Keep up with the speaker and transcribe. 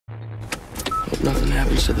Nothing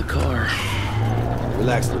happens to the car.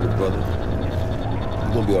 Relax, little brother.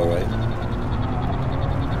 You're gonna be alright.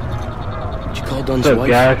 Did you call Dunn's What's up, wife?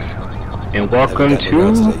 guys? And welcome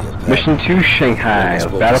to Mission 2 Shanghai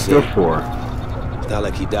of Battlefield 4. It's not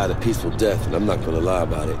like he died a peaceful death, and I'm not gonna lie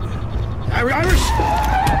about it. Irish!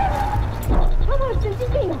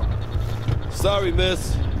 Sorry,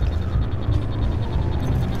 miss.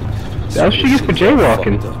 That's what she gets for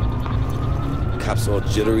jaywalking. Cops all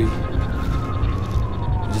jittery.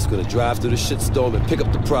 You're just gonna drive through the shitstorm and pick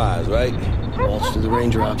up the prize, right? Waltz through the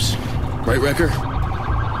raindrops. Right, Wrecker?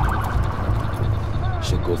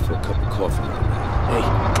 Should go for a cup of coffee right now. Hey,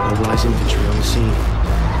 mobilize infantry on the scene.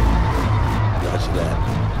 Roger that.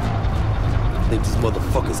 I think these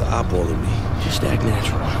motherfuckers are eyeballing me. Just act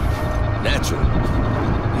natural. Natural?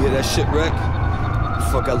 You hear that shit, Wreck? The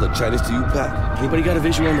fuck I look Chinese to you, Pat? Anybody got a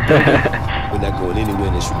visual on the building? We're not going anywhere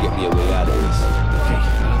that should get me a way out of this. Okay,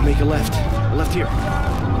 make a left. Left here.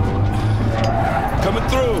 Coming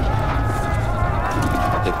through!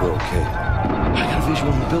 I think we're okay. I got a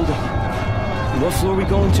visual on the building. What floor are we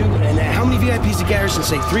going to? And how many VIPs did Garrison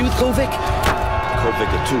say? 3 with Kovic? Kovic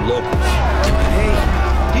and 2 locals. Hey,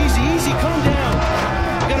 easy, calm down.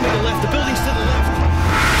 We gotta make a left. The building's to the left.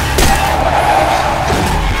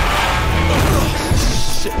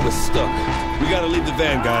 Shit, we're stuck. We gotta leave the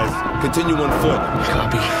van, guys. Continue on foot.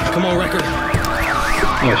 Copy. Come on, Wrecker.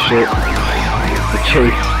 Oh shit. The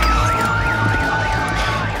chase.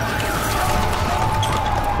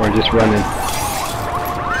 We're just running.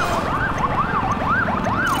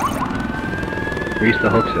 Reach the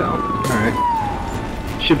hotel. Alright.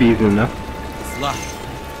 Should be easy enough. It's locked.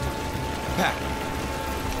 Pat.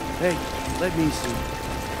 Hey, let me see.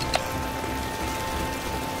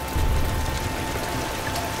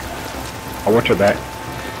 I'll watch her back.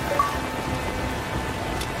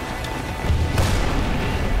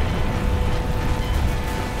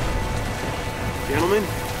 Gentlemen,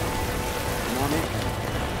 come on in.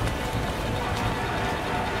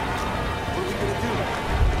 What are we gonna do?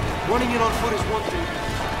 Running in on foot is one thing.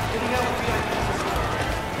 Getting out with VIPs is another.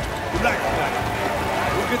 Relax.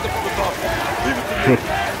 We'll get the photography. Leave it to me.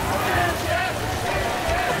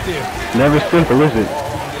 Up there. Never simple, is it?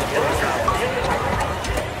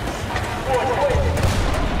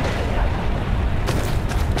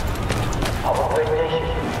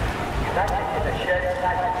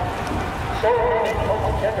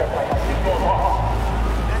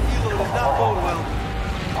 That helo does not bode well.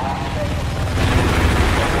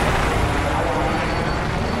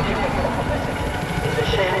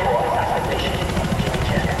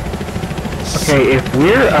 Okay, if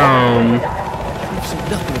we're We've seen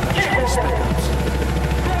nothing about you spec ops.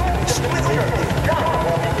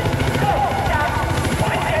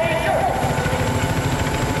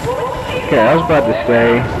 okay, I was about to say,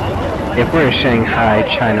 if we're in Shanghai,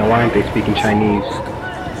 China, why aren't they speaking Chinese?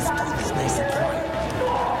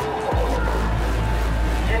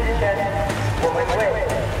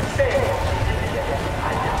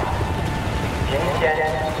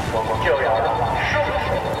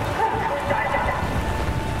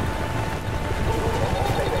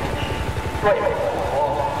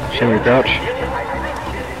 Shall we crouch?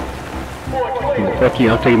 Fuck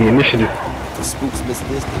you, I'm taking the initiative. The spooks miss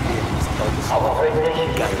this, they get this other.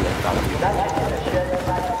 Gotta let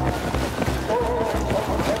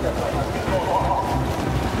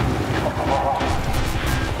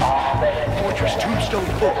Fortress, Tombstone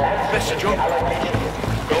full. Message over.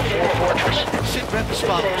 Go for Fortress. Sit rep as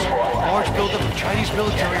follows. Large buildup of Chinese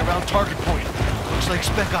military around target point. Looks like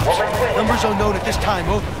spec ops. Numbers unknown at this time,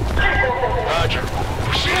 over. Roger.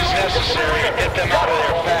 Proceed as necessary and get them out of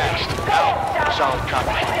there fast. Out. Solid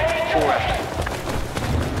copy. 4F.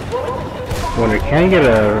 Wonder, can I get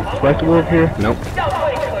a collectible over here? Nope.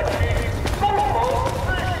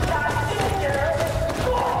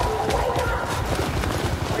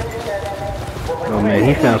 Oh man,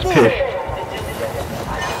 he sounds pissed.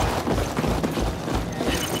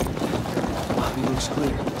 Lobby looks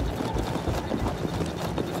clear.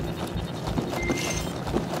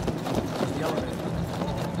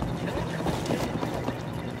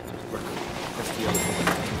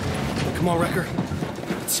 Come on, Wrecker.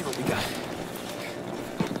 Let's see what we got.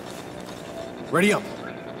 Ready up.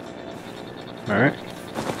 Alright.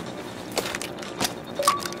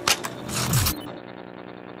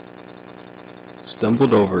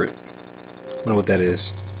 Stumbled over it. Wonder what that is.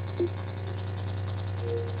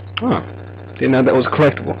 Huh. Didn't know that was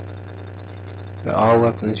collectible. That all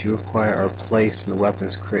weapons you acquire are placed in the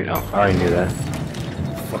weapons crate. Oh, I already knew that.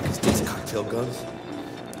 What the fuck is this? Cocktail guns?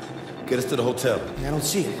 Get us to the hotel. Yeah, I don't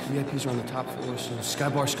see it. VIPs are on the top floor, so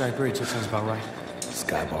Skybar, Sky Bridge, that sounds about right.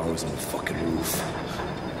 Sky Bar was on the fucking roof.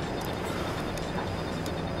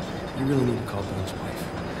 You really need to call Bill's wife.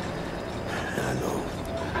 I know.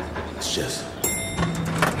 It's just...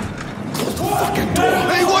 Close the fucking door!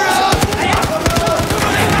 Hey, what is up?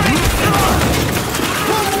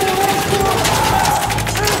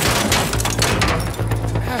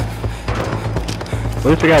 At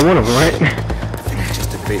least I got one of them, right? I think he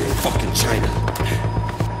just invaded fucking China.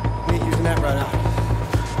 We ain't using that right now.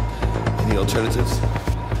 Any alternatives?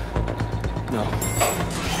 No.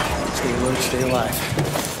 Stay alert, stay alive.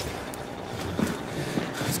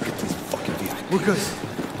 Let's get these fucking vehicles. We're good.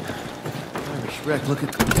 Irish wreck, look at...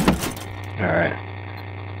 Alright.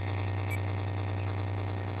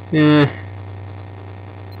 Yeah.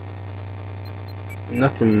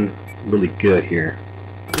 Nothing really good here.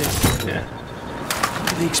 This. Yeah.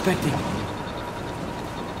 What are they expecting?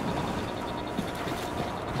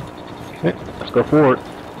 Okay, let's go for it.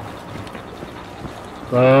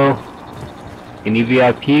 Hello? Any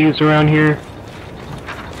VIPs around here?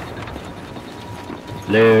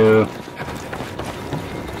 Hello?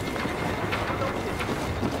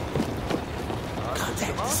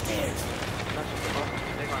 Contact the stairs.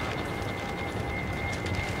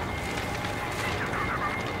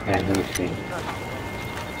 And let me see.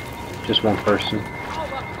 Just one person.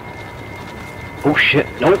 Oh shit,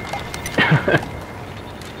 nope.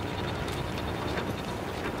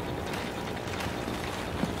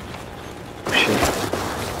 Shit.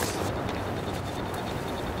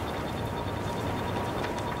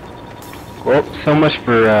 Well, so much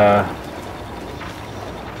for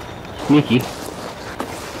sneaky.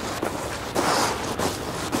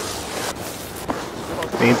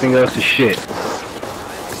 Anything else is shit.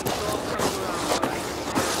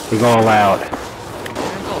 We're going loud.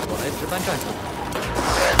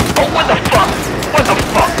 Oh, what the fuck? What the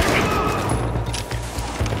fuck?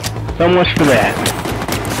 So much for that.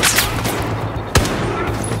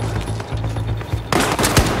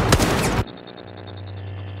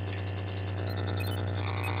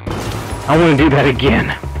 I want to do that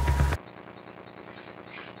again.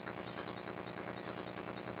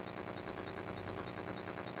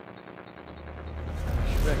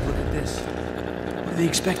 Shrek, look at this. What are they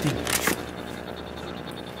expecting?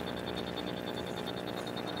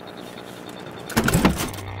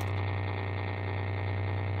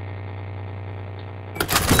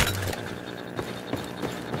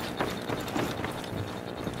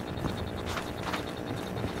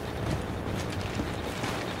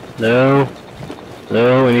 No.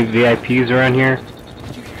 No, any VIPs around here?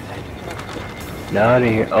 Did you hear that? No, I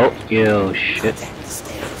didn't hear. Oh, yo, shit.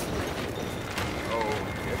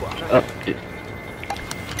 Oh, dude.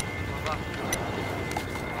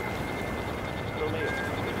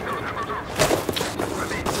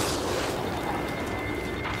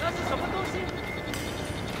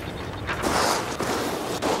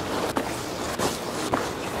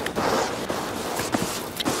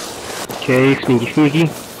 Okay, sneaky, sneaky.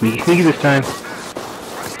 Sneaky, sneaky this time.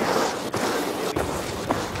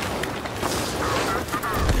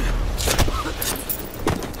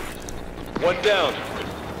 One down.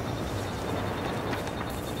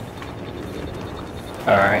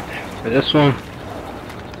 Alright, for this one.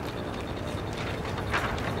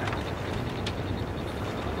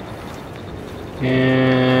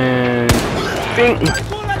 And... Bing!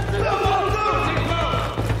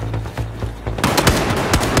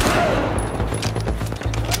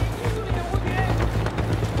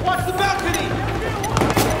 Watch the balcony!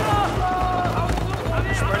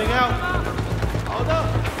 Spreading out. Hold up.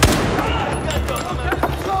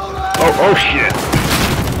 Oh shit!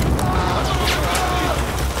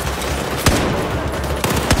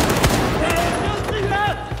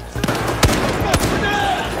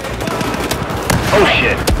 Oh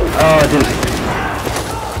shit! Oh, I didn't.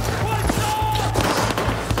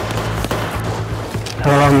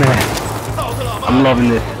 Oh man. I'm loving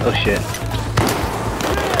this. Oh shit.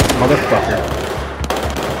 Motherfucker.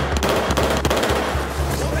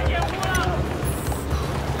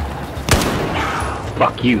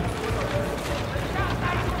 Fuck you.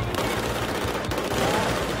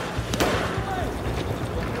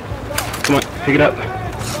 Come on, pick it up.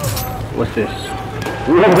 What's this?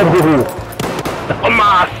 Whoa!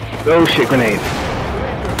 Hamas! Oh shit, grenade.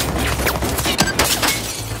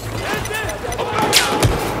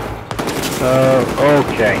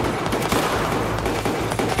 Okay.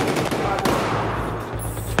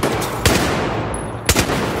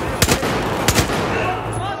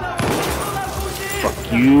 Fuck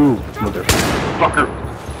you, motherfucker.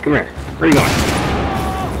 Come here. Where are you going?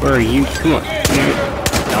 Where are you? Come on.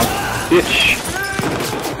 No, bitch.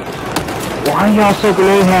 Why are y'all so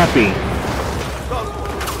grenade happy?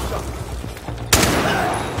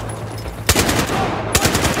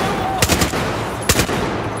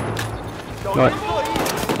 What?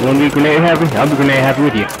 You wanna be grenade happy? I'll be grenade happy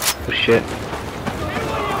with you. Oh shit.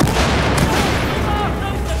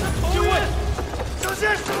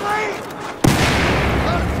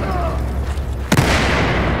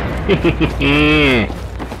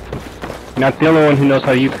 Not the only one who knows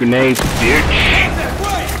how to use grenades, bitch.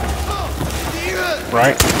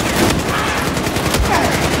 Right?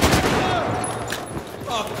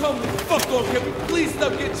 Oh, come the fuck on. Can we please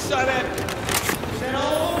stop getting shot at?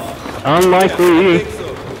 Unlikely.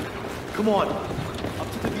 Come on.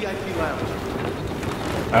 Up to the VIP lounge.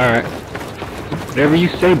 Alright. Whatever you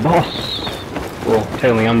say, boss. Well,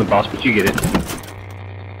 technically I'm the boss, but you get it.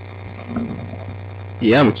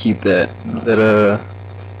 Yeah, I'm gonna keep that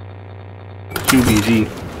QBZ.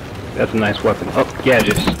 That's a nice weapon. Oh,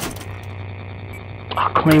 gadgets. Oh,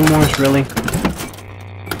 claymores, really?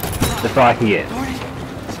 That's all I can get. Darn it.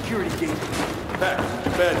 Security gate.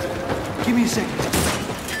 Bad. Give me a second.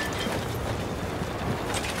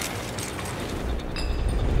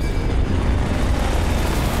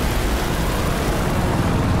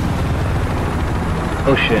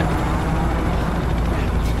 Oh shit.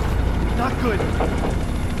 Not good.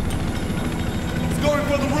 He's going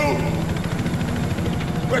for the roof.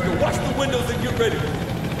 Reckon, watch the windows and get ready.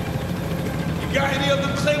 You got any of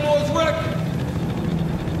them claymores, Reck?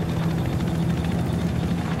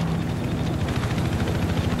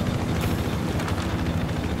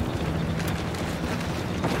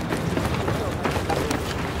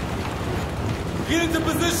 Get into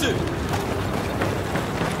position.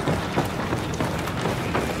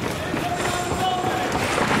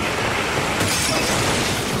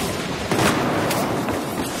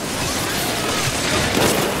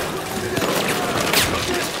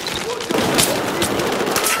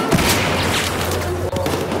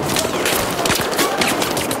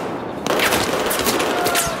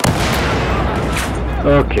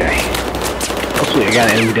 Okay. Hopefully I got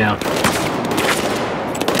an enemy down.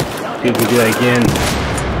 See if we can do that again.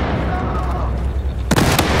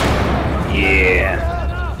 Yeah.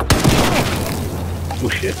 Oh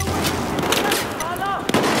shit.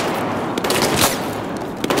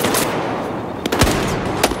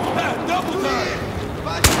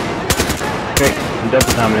 Okay, I'm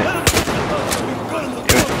double timing it.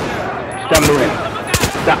 Stop moving.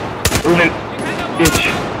 Stop moving. Bitch.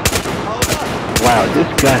 Wow, this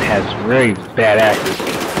gun has very bad accuracy.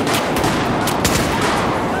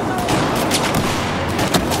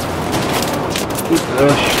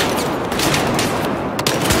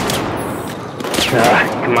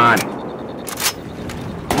 Come on.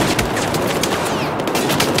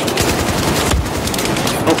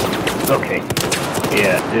 Oh, okay.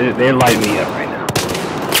 Yeah, they're lighting me up right now.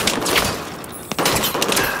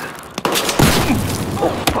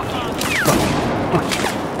 Oh, fuck you.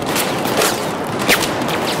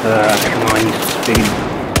 Come on, you big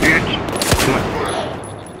bitch. Come on.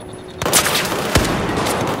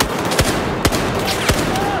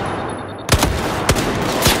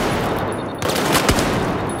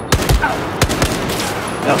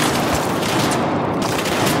 Oh.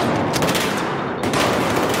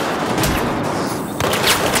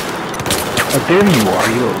 Oh, there you are,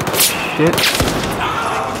 you little shit.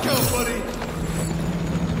 Go, buddy.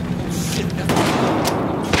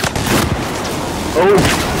 Oh!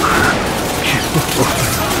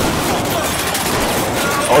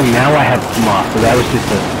 Oh, now I have them off, but that was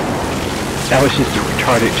just a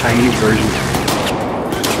retarded Chinese version.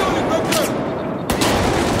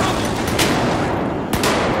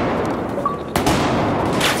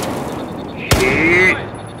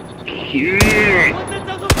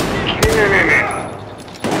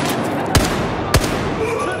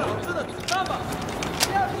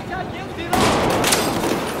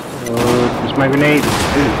 There's my grenade.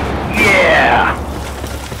 Yeah!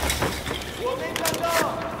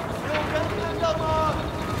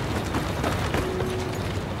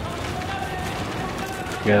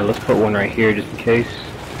 Yeah, let's put one right here just in case.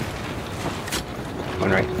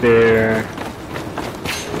 One right there.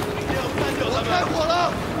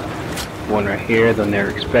 One right here, they'll never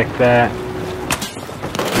expect that.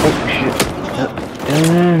 Oh shit.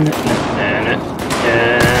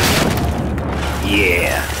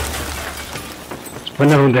 Yeah. Let's put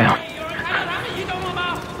another one down.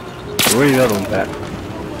 Where's the other one at?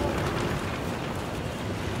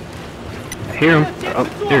 I hear him. Oh,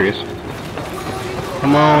 there he is.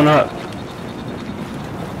 Come on up.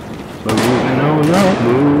 Moving on up,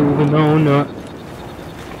 moving on up.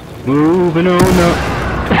 Moving on up.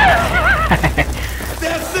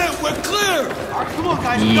 That's it, we're clear! Come on,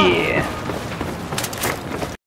 guys. Yeah.